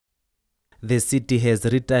the city has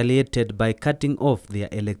retaliated by cutting off their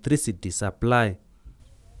electricity supply.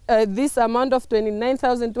 This amount of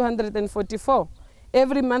 29,244,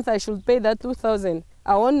 every month I should pay that 2,000.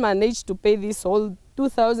 I won't manage to pay this whole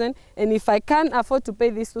 2,000, and if I can't afford to pay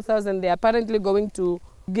this 2,000, they're apparently going to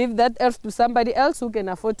give that earth to somebody else who can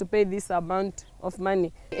afford to pay this amount of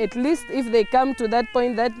money. At least if they come to that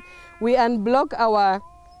point that we unblock our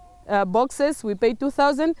boxes, we pay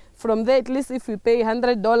 2,000. From there, at least if we pay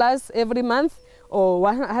 $100 every month or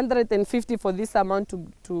 150 for this amount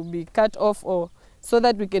to be cut off, or so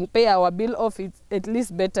that we can pay our bill off, it's at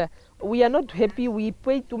least better. We are not happy, we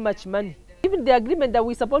pay too much money. Even the agreement that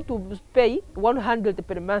we're supposed to pay 100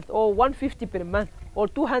 per month or 150 per month or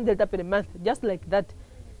 200 per month, just like that.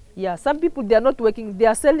 Yeah, some people, they are not working, they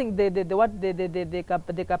are selling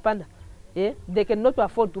the kapana. Yeah? They cannot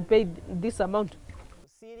afford to pay this amount.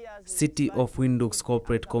 City of Windhoek's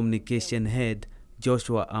corporate communication head,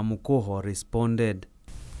 Joshua Amukoho, responded.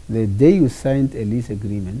 The day you signed a lease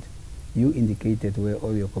agreement, you indicated where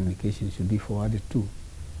all your communication should be forwarded to.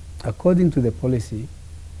 According to the policy,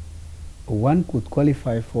 one could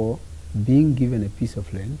qualify for being given a piece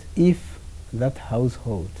of land if that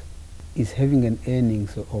household is having an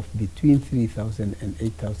earnings of between 3,000 and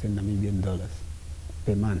 8,000 Namibian dollars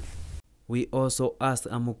per month. We also asked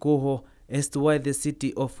Amukoho as to why the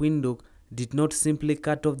City of Windhoek did not simply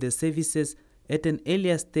cut off the services at an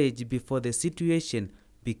earlier stage before the situation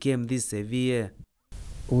became this severe.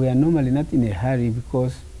 We are normally not in a hurry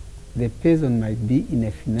because the person might be in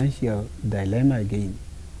a financial dilemma again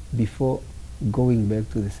before going back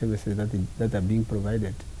to the services that are being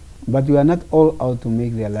provided. But we are not all out to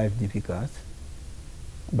make their life difficult,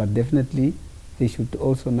 but definitely they should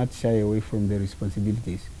also not shy away from their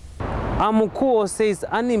responsibilities. Amukoho says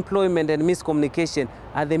unemployment and miscommunication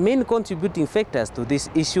are the main contributing factors to this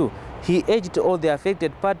issue. He urged all the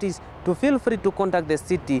affected parties to feel free to contact the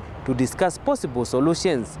city to discuss possible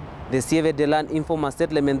solutions. The Sieve de Laan informal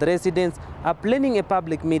settlement residents are planning a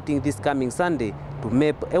public meeting this coming Sunday to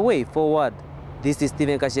map a way forward. This is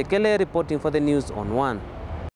Stephen Kashekele reporting for the News on One.